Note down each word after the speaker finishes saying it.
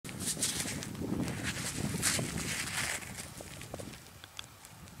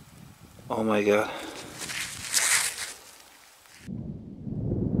Oh my god.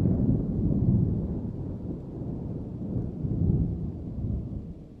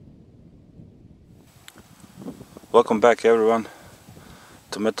 Welcome back everyone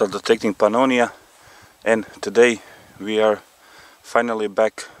to Metal Detecting Panonnia, and today we are finally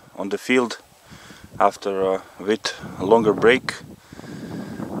back on the field after a bit longer break.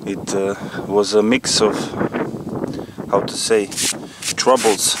 It was a mix of, how to say,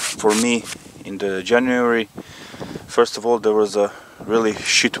 troubles for me in the January. First of all, there was a really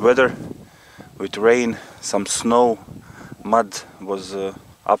shit weather with rain, some snow, mud was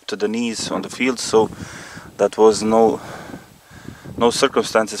up to the knees on the field, so that was no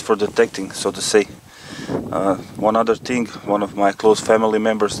circumstances for detecting, so to say. One other thing, one of my close family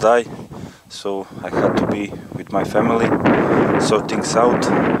members died, so I had to be with my family, sort things out,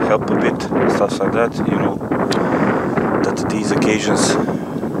 help a bit, stuff like that. You know that these occasions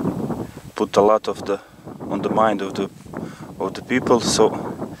put a lot of on the mind of the people. So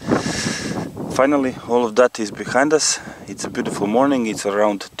finally all of that is behind us. It's a beautiful morning, it's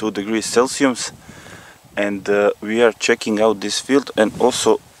around 2 degrees Celsius, and we are checking out this field. And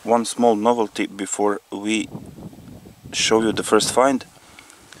also one small novelty before we show you the first find: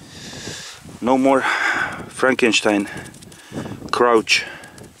 no more Frankenstein crouch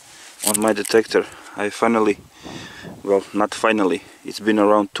on my detector. I finally, well, not finally, it's been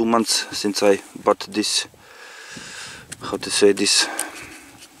around 2 months since I bought this, how to say, this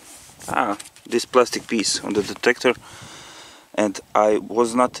plastic piece on the detector, and I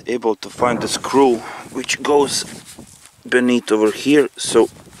was not able to find the screw which goes beneath over here, so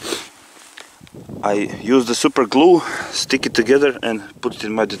I use the super glue, stick it together and put it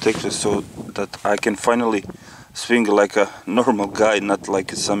in my detector so that I can finally swing like a normal guy, not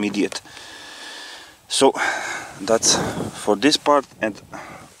like some idiot. So that's for this part. And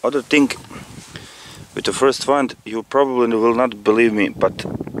other thing, with the first find, you probably will not believe me, but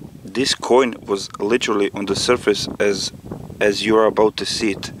this coin was literally on the surface as you are about to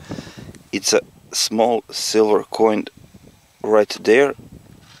see it. It's a small silver coin right there.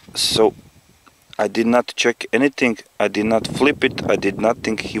 So I did not check anything, I did not flip it, I did not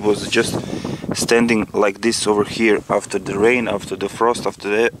think he was just standing like this over here after the rain, after the frost,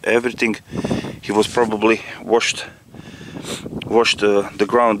 after everything. He was probably washed, the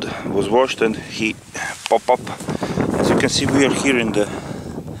ground was washed and he popped up. As you can see, we are here in the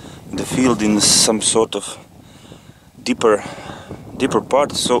field in some sort of deeper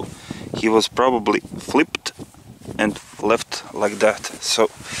part, so he was probably flipped and left like that. So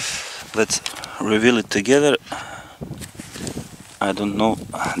let's reveal it together. I don't know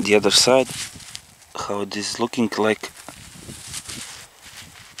the other side how it is looking like.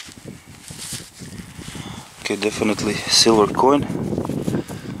 Okay, definitely silver coin.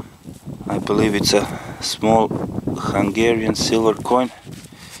 I believe it's a small Hungarian silver coin.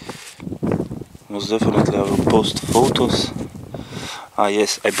 Most definitely I will post photos.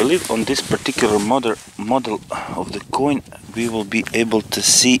 Yes, I believe on this particular model of the coin we will be able to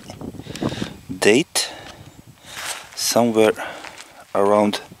see date somewhere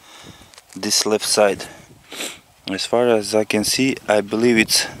around this left side. As far as I can see, I believe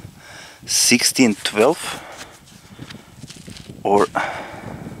it's 1612, or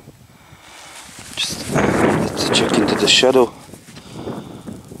just let's check into the shadow.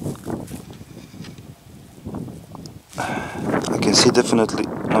 I can see definitely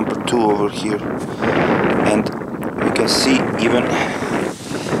number 2 over here, and you can see even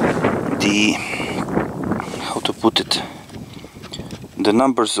the, how to put it, the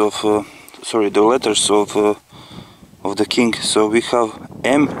numbers of the letters of the king. So we have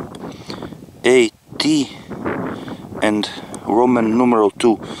M, A, T and Roman numeral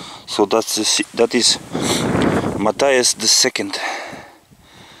 2. So that is Matthias II.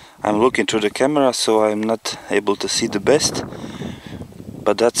 I'm looking through the camera, so I'm not able to see the best,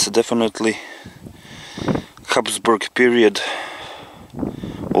 but that's definitely Habsburg period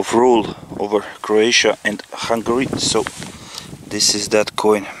of rule over Croatia and Hungary. So this is that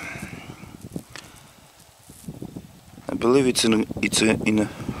coin. I believe it's in a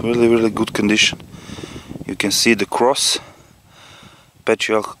really good condition. You can see the cross,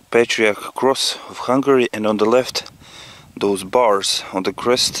 patriarch cross of Hungary, and on the left those bars on the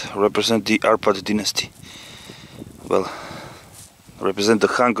crest represent the Arpad dynasty. Well, represent the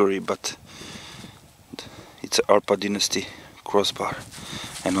Hungary, but it's an Arpad dynasty crossbar.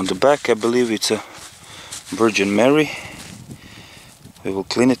 And on the back I believe it's a Virgin Mary. We will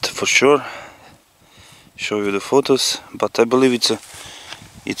clean it for sure, show you the photos, but I believe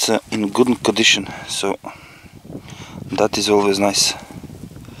it's in good condition, so that is always nice.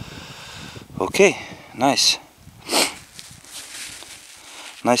 Okay, nice.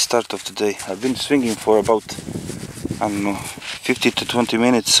 Nice start of the day. I've been swinging for about, I don't know, 50 to 20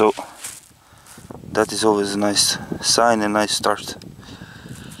 minutes, so that is always a nice sign, a nice start.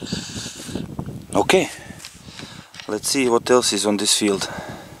 Okay, let's see what else is on this field.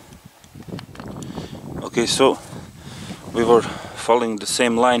 Okay, so we were following the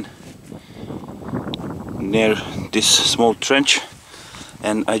same line near this small trench,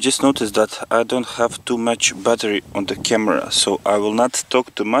 and I just noticed that I don't have too much battery on the camera, so I will not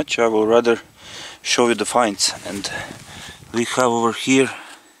talk too much. I will rather show you the finds. And we have over here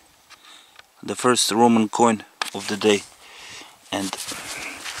the first Roman coin of the day, and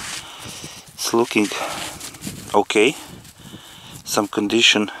it's looking okay. Some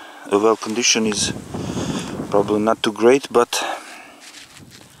condition, well, condition is probably not too great, but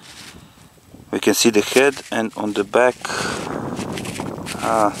we can see the head, and on the back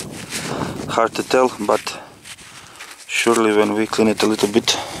hard to tell, but surely when we clean it a little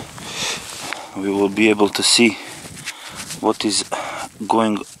bit we will be able to see what is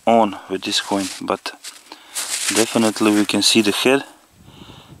going on with this coin. But definitely we can see the head,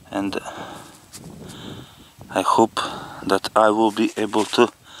 and I hope that I will be able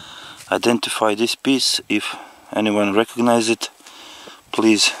to identify this piece. If anyone recognizes it,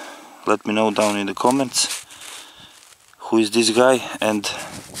 please let me know down in the comments who is this guy, and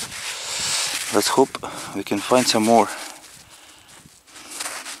let's hope we can find some more.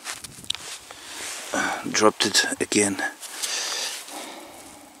 Dropped it again.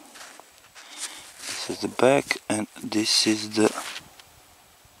 This is the back and this is the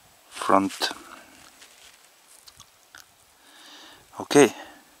front. Okay,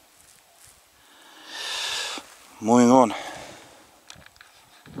 moving on.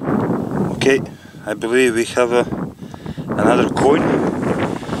 Okay, I believe we have another coin,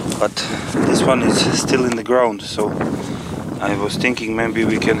 but this one is still in the ground, so I was thinking maybe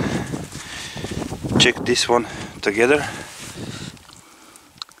we can check this one together.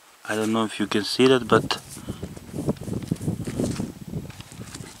 I don't know if you can see that, but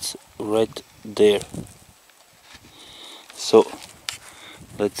it's right there. So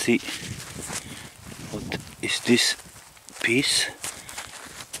let's see what is this piece.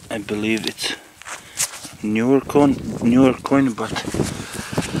 I believe it's newer coin, but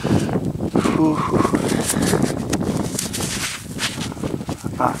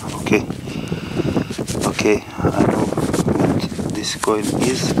okay, I know what this coin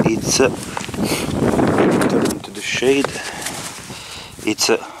is. It's turn into the shade. It's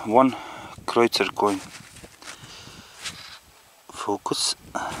a 1 Kreutzer coin. Focus.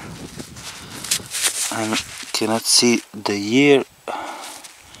 I cannot see the year,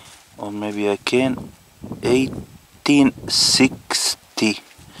 or maybe I can. 1860,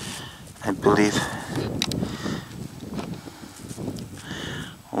 I believe.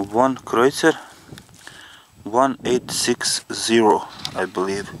 1 Kreutzer, 1860, I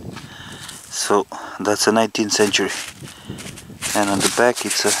believe. So that's a 19th century. And on the back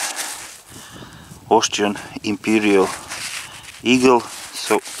it's a Austrian imperial eagle.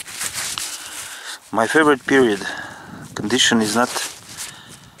 So my favorite period. Condition is not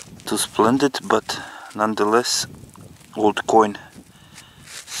too splendid, but nonetheless old coin.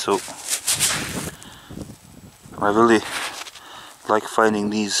 So I really like finding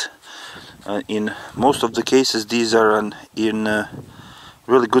these. In most of the cases these are in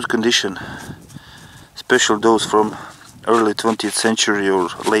really good condition, especially those from early 20th century or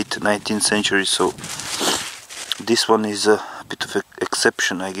late 19th century. So this one is a bit of an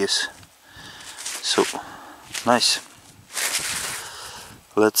exception, I guess. So nice.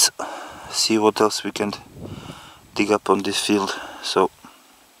 Let's see what else we can dig up on this field. So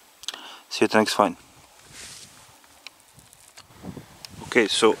see you at the next find. Okay,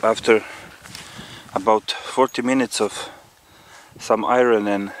 so after about 40 minutes of some iron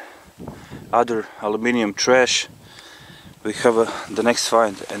and other aluminium trash, we have the next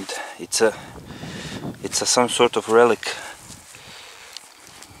find, and it's a some sort of relic.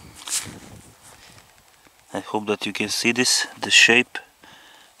 I hope that you can see this, the shape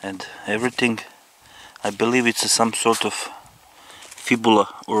and everything. I believe it's some sort of fibula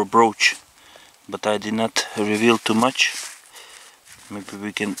or brooch, but I did not reveal too much. Maybe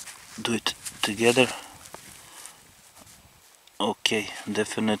we can do it together. Okay,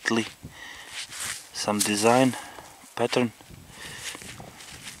 definitely some design pattern,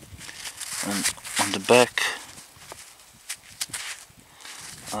 and on the back,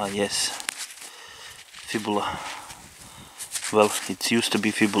 yes, fibula. Well, it used to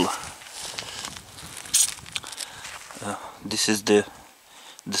be fibula. This is the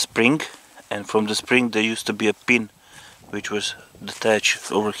spring, and from the spring there used to be a pin which was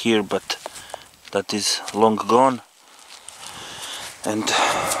detached over here, but that is long gone. And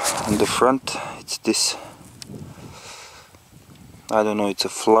on the front it's this, I don't know, it's a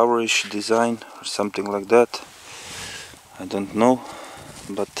flowerish design or something like that, I don't know,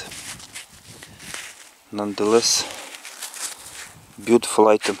 but nonetheless beautiful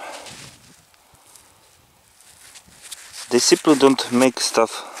item. They simply don't make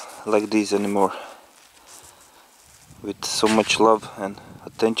stuff like this anymore with so much love and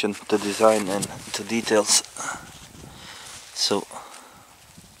attention to design and to details, so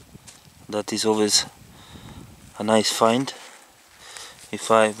that is always a nice find. If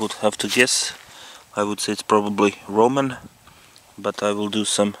I would have to guess, I would say it's probably Roman, but I will do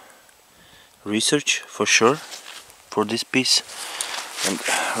some research for sure for this piece, and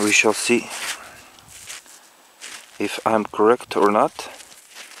we shall see if I'm correct or not.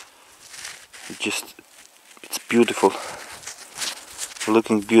 It's beautiful,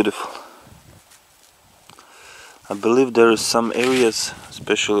 looking beautiful. I believe there are some areas,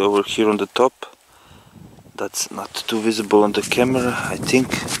 especially over here on the top, that's not too visible on the camera. I think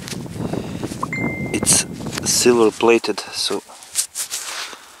it's silver plated, so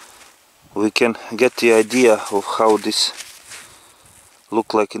we can get the idea of how this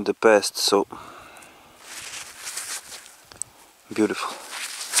looked like in the past. So beautiful,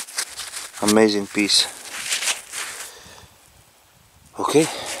 amazing piece. Okay,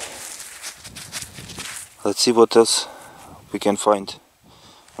 let's see what else we can find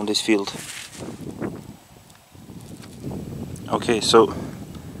on this field. Okay, so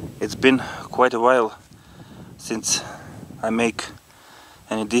it's been quite a while since I make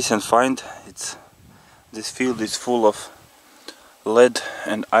any decent find. This field is full of lead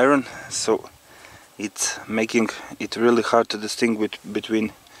and iron, so it's making it really hard to distinguish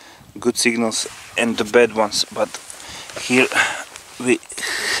between good signals and the bad ones. But here we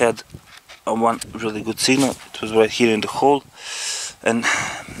had one really good signal. It was right here in the hole, and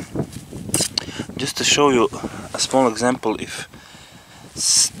just to show you a small example, if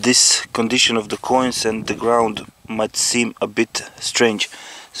this condition of the coins and the ground might seem a bit strange,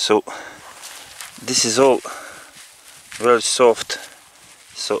 so this is all very soft.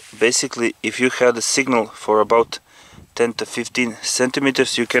 So basically, if you had a signal for about 10 to 15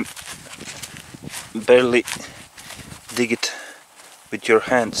 centimeters, you can barely dig it with your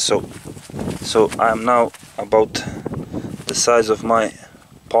hand. So I'm now about the size of my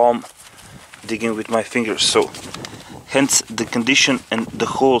palm digging with my fingers. So hence the condition and the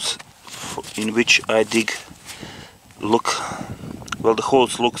holes in which I dig look, well, the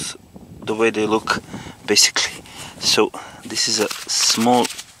holes looks the way they look basically. So this is a small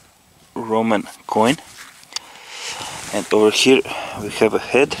Roman coin, and over here we have a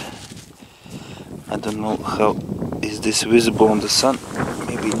head. I don't know how is this visible on the sun,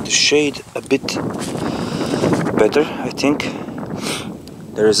 maybe in the shade a bit better. I think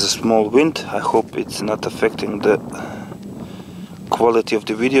there is a small wind. I hope it's not affecting the quality of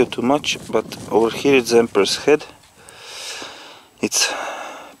the video too much, but over here it's the Emperor's head. It's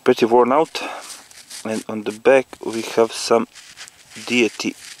pretty worn out, and on the back we have some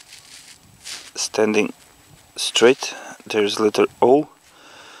deity standing straight. There's letter O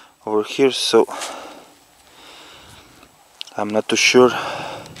over here, so I'm not too sure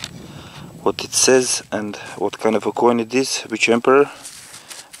what it says and what kind of a coin it is, which emperor,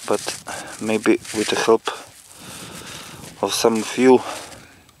 but maybe with the help of some of you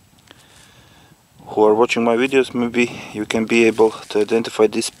who are watching my videos, maybe you can be able to identify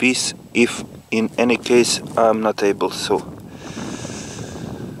this piece, if in any case I'm not able. So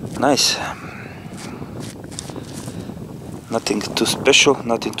nice, nothing too special,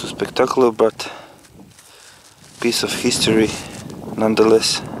 nothing too spectacular, but piece of history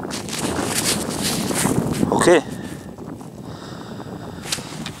nonetheless. Okay,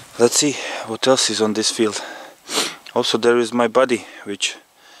 let's see what else is on this field. Also, there is my buddy which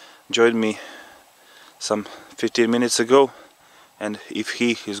joined me some 15 minutes ago, and if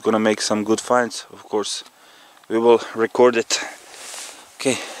he is gonna make some good finds, of course we will record it.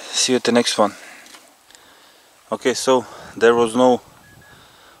 Okay, see you at the next one. Okay, so there was no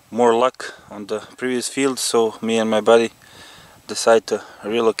more luck on the previous field, so me and my buddy decided to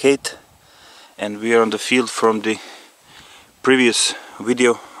relocate, and we are on the field from the previous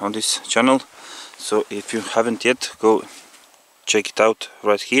video on this channel. So if you haven't yet, go check it out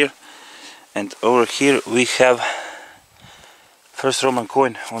right here. And over here we have first Roman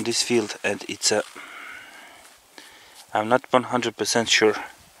coin on this field, and it's a, I'm not 100% sure,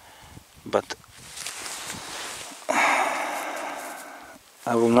 but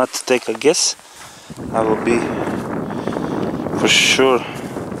I will not take a guess. I will be for sure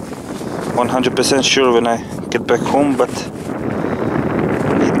 100% sure when I get back home, but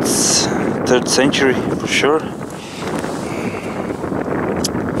it's 3rd century for sure.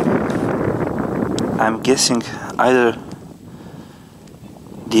 I'm guessing either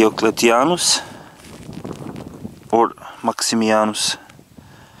Diocletianus or Maximianus,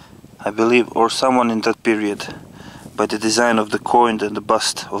 I believe, or someone in that period, by the design of the coin and the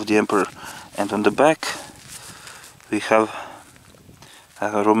bust of the emperor. And on the back we have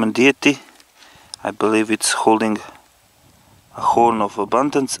a Roman deity. I believe it's holding a horn of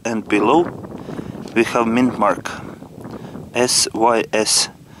abundance, and below we have mint mark SYS,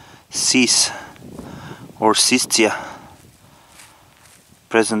 Sis, or Sistia,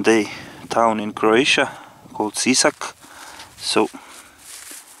 present day town in Croatia called Sisak. So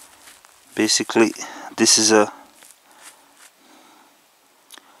basically this is a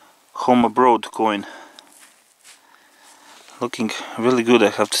home abroad coin, looking really good, I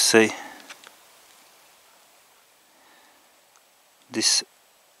have to say. This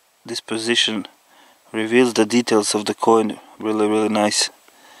position reveals the details of the coin really nice.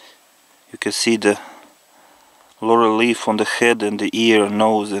 You can see the laurel leaf on the head and the ear,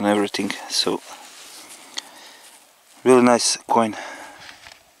 nose and everything. So really nice coin,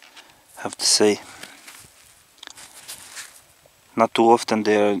 I have to say. Not too often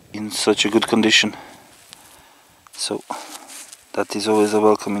they are in such a good condition, so that is always a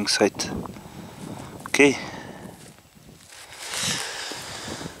welcoming sight. Okay,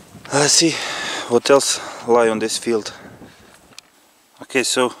 let's see what else lie on this field. Okay,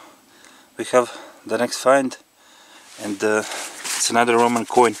 so we have the next find, and it's another Roman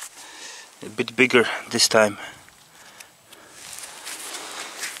coin, a bit bigger this time.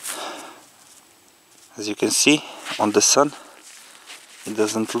 As you can see on the sun, it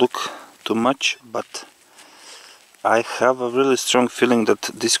doesn't look too much, but I have a really strong feeling that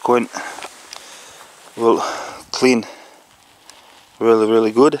this coin will clean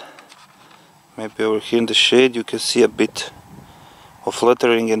really good. Maybe over here in the shade you can see a bit of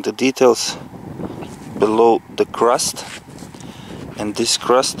lettering and the details below the crust. And this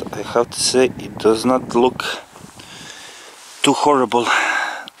crust, I have to say, it does not look too horrible.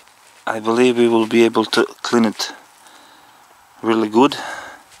 I believe we will be able to clean it really good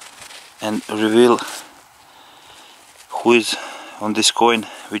and reveal who is on this coin,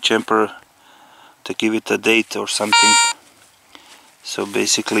 which emperor, to give it a date or something. So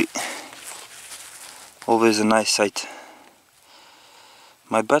basically always a nice sight.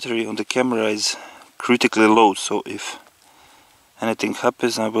 My battery on the camera is critically low, so if anything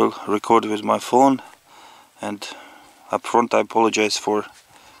happens I will record with my phone, and up front I apologize for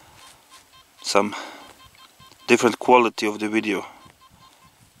some different quality of the video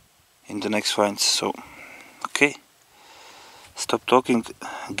in the next finds. So okay, stop talking,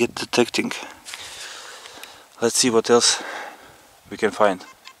 get detecting. Let's see what else we can find.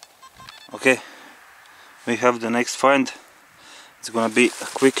 Okay, we have the next find. It's gonna be a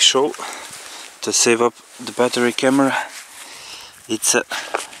quick show to save up the battery camera. It's a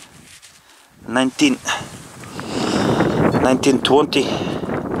 1920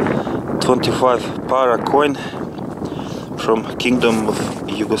 25 para coin from Kingdom of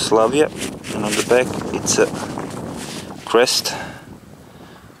Yugoslavia, and on the back it's a crest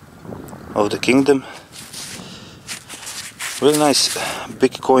of the kingdom. Really nice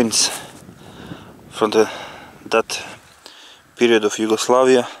big coins from that period of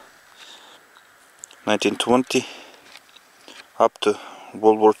Yugoslavia, 1920 up to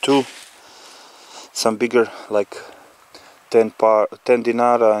World War II. Some bigger, like 10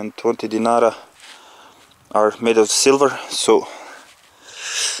 dinara and 20 dinara, are made of silver, so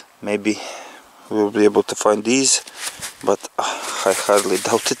maybe we will be able to find these, but I hardly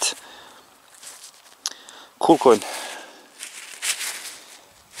doubt it. Cool coin.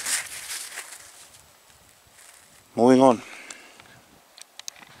 Moving on.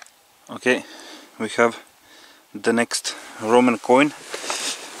 Okay, we have the next Roman coin,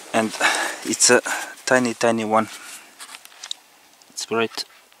 and it's a tiny one. It's right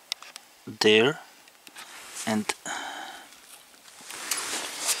there, and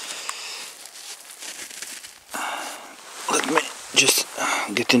let me just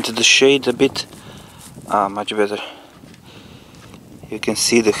get into the shade a bit. Much better. You can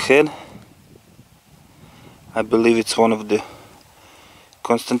see the head. I believe it's one of the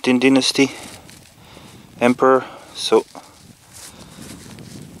Constantine dynasty emperor, so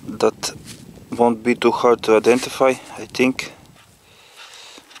that won't be too hard to identify, I think,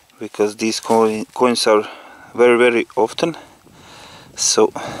 because these coins are very often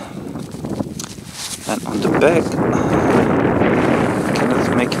So, and on the back, I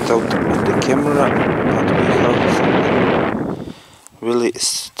cannot make it out on the camera, but we have some really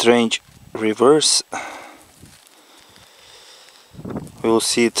strange reverse. We will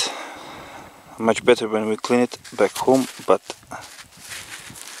see it much better when we clean it back home, but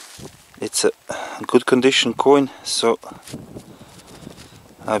it's a good condition coin, so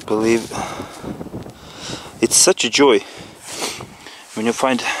I believe it's such a joy when you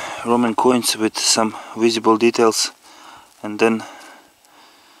find Roman coins with some visible details and then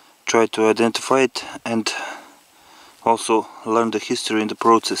try to identify it and also learn the history in the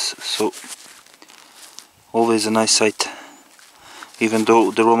process. So always a nice sight, even though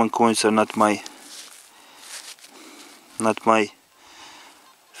the Roman coins are not my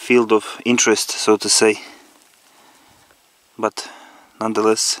field of interest, so to say, but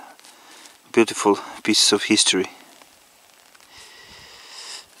nonetheless beautiful pieces of history.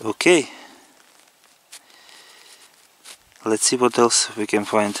 Okay, let's see what else we can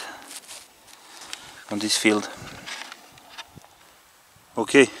find on this field.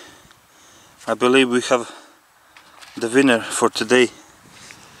 Okay, I believe we have the winner for today.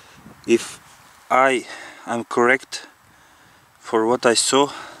 If I am correct for what I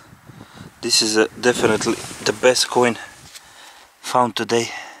saw, this is definitely the best coin found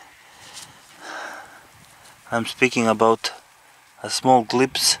today. I'm speaking about a small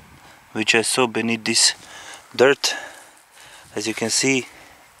glimpse which I saw beneath this dirt. As you can see,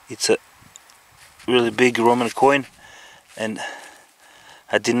 it's a really big Roman coin, and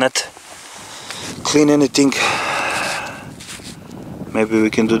I did not clean anything. Maybe we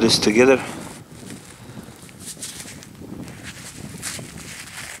can do this together.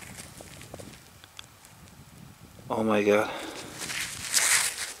 Oh my god,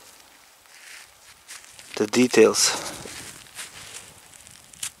 the details.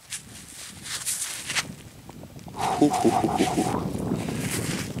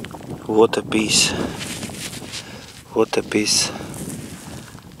 What a piece, what a piece.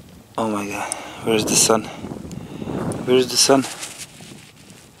 Oh my god, where's the sun? Where's the sun?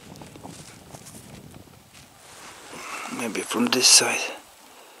 Maybe from this side.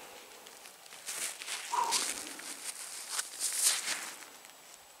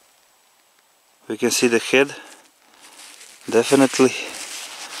 We can see the head, definitely,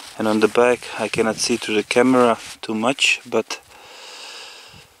 and on the back I cannot see through the camera too much, but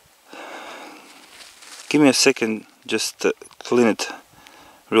give me a second just to clean it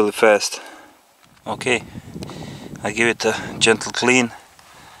really fast. Okay, I give it a gentle clean,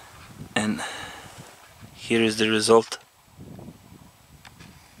 and here is the result.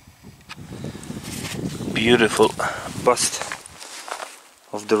 Beautiful bust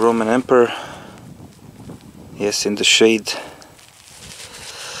of the Roman Emperor. Yes, in the shade.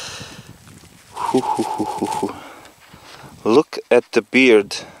 Look at the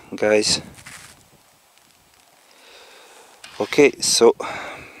beard, guys. Okay, so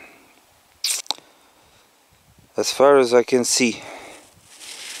as far as I can see,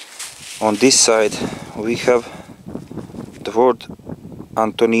 on this side we have the word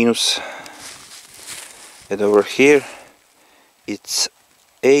Antoninus, and over here it's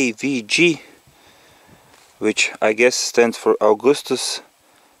AVG, which I guess stands for Augustus,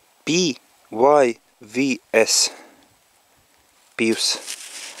 PYVS, Pius.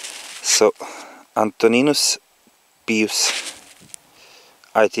 So Antoninus Pius,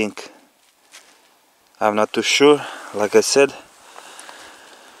 I think. I'm not too sure. Like I said,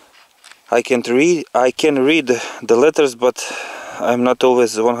 I can read the letters, but I'm not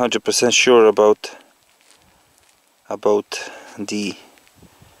always 100% sure about the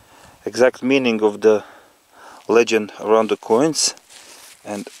exact meaning of the legend around the coins.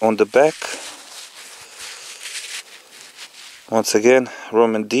 And on the back, once again,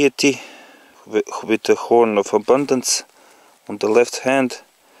 Roman deity with the horn of abundance. On the left hand,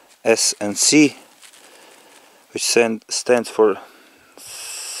 S and C, which stands for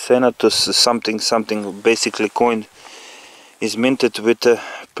Senatus something. Basically, coin is minted with the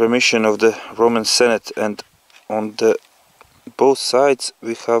permission of the Roman Senate, and on the both sides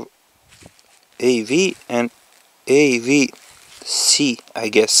we have AV and AVC, I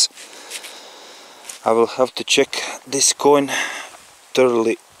guess. I will have to check this coin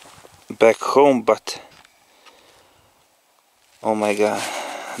thoroughly back home, but oh my god,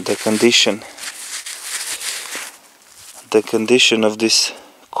 the condition of this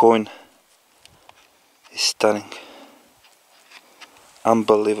coin is stunning,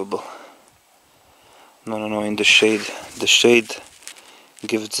 unbelievable. No, in the shade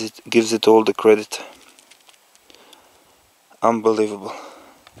gives it all the credit. unbelievable.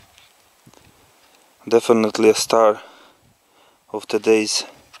 Definitely a star of today's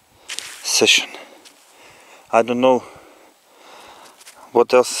session. I don't know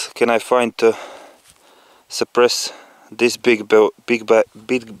what else can I find to suppress this big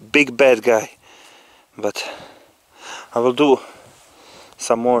bad guy, but I will do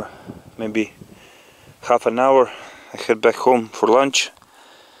some more, maybe half an hour. I head back home for lunch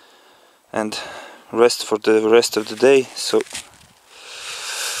and rest for the rest of the day. So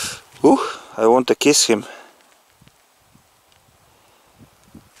I want to kiss him.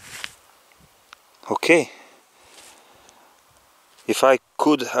 Okay, if I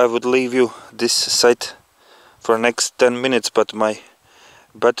could, I would leave you this site for next 10 minutes, but my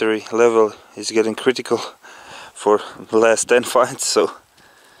battery level is getting critical for the last 10 finds, so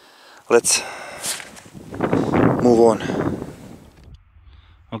let's move on.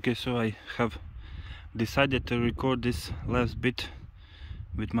 Okay, so I have decided to record this last bit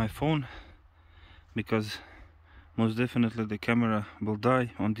with my phone, because most definitely the camera will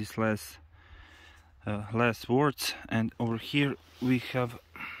die on these last words. And over here we have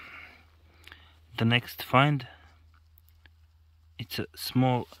the next find. It's a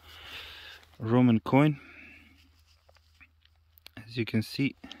small Roman coin. As you can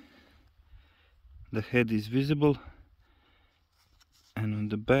see, the head is visible, and on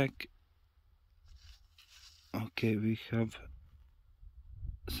the back, okay, we have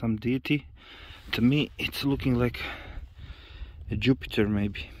some deity. To me it's looking like a Jupiter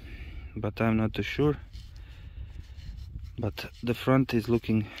maybe, but I'm not too sure. But the front is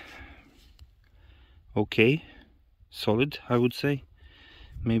looking okay, solid, I would say.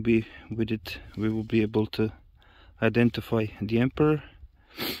 Maybe with it we will be able to identify the emperor.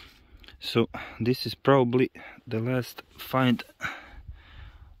 So this is probably the last find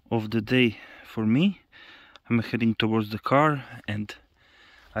of the day for me. I'm heading towards the car, and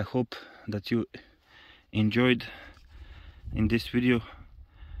I hope that you enjoyed in this video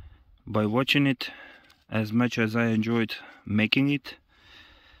by watching it as much as I enjoyed making it.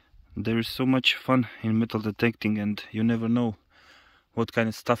 There is so much fun in metal detecting, and you never know what kind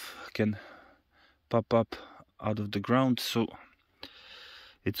of stuff can pop up out of the ground, so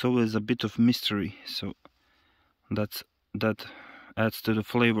it's always a bit of mystery. So that adds to the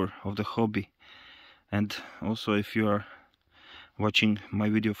flavor of the hobby. And also, if you are watching my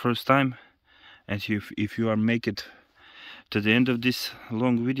video first time, and if you are make it to the end of this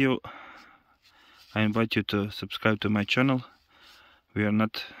long video, I invite you to subscribe to my channel. We are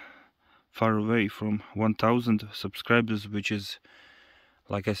not far away from 1000 subscribers, which is,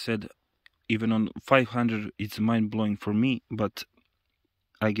 like I said, even on 500 it's mind-blowing for me, but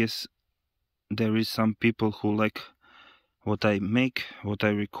I guess there is some people who like what I make, what I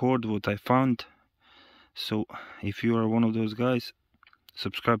record, what I found. So if you are one of those guys,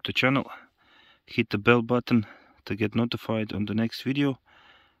 subscribe to channel, hit the bell button to get notified on the next video,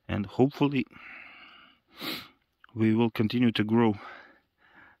 and hopefully we will continue to grow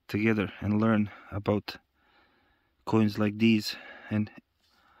together and learn about coins like these and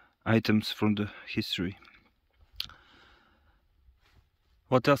items from the history.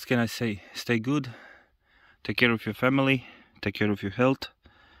 What else can I say? Stay good, take care of your family, take care of your health.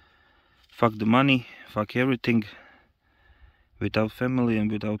 Fuck the money, fuck everything. Without family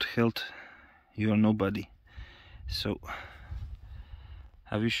and without health, you are nobody. So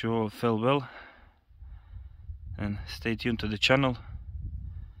I wish you all farewell, and stay tuned to the channel,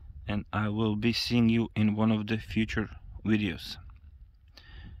 and I will be seeing you in one of the future videos.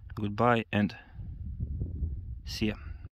 Goodbye and see ya.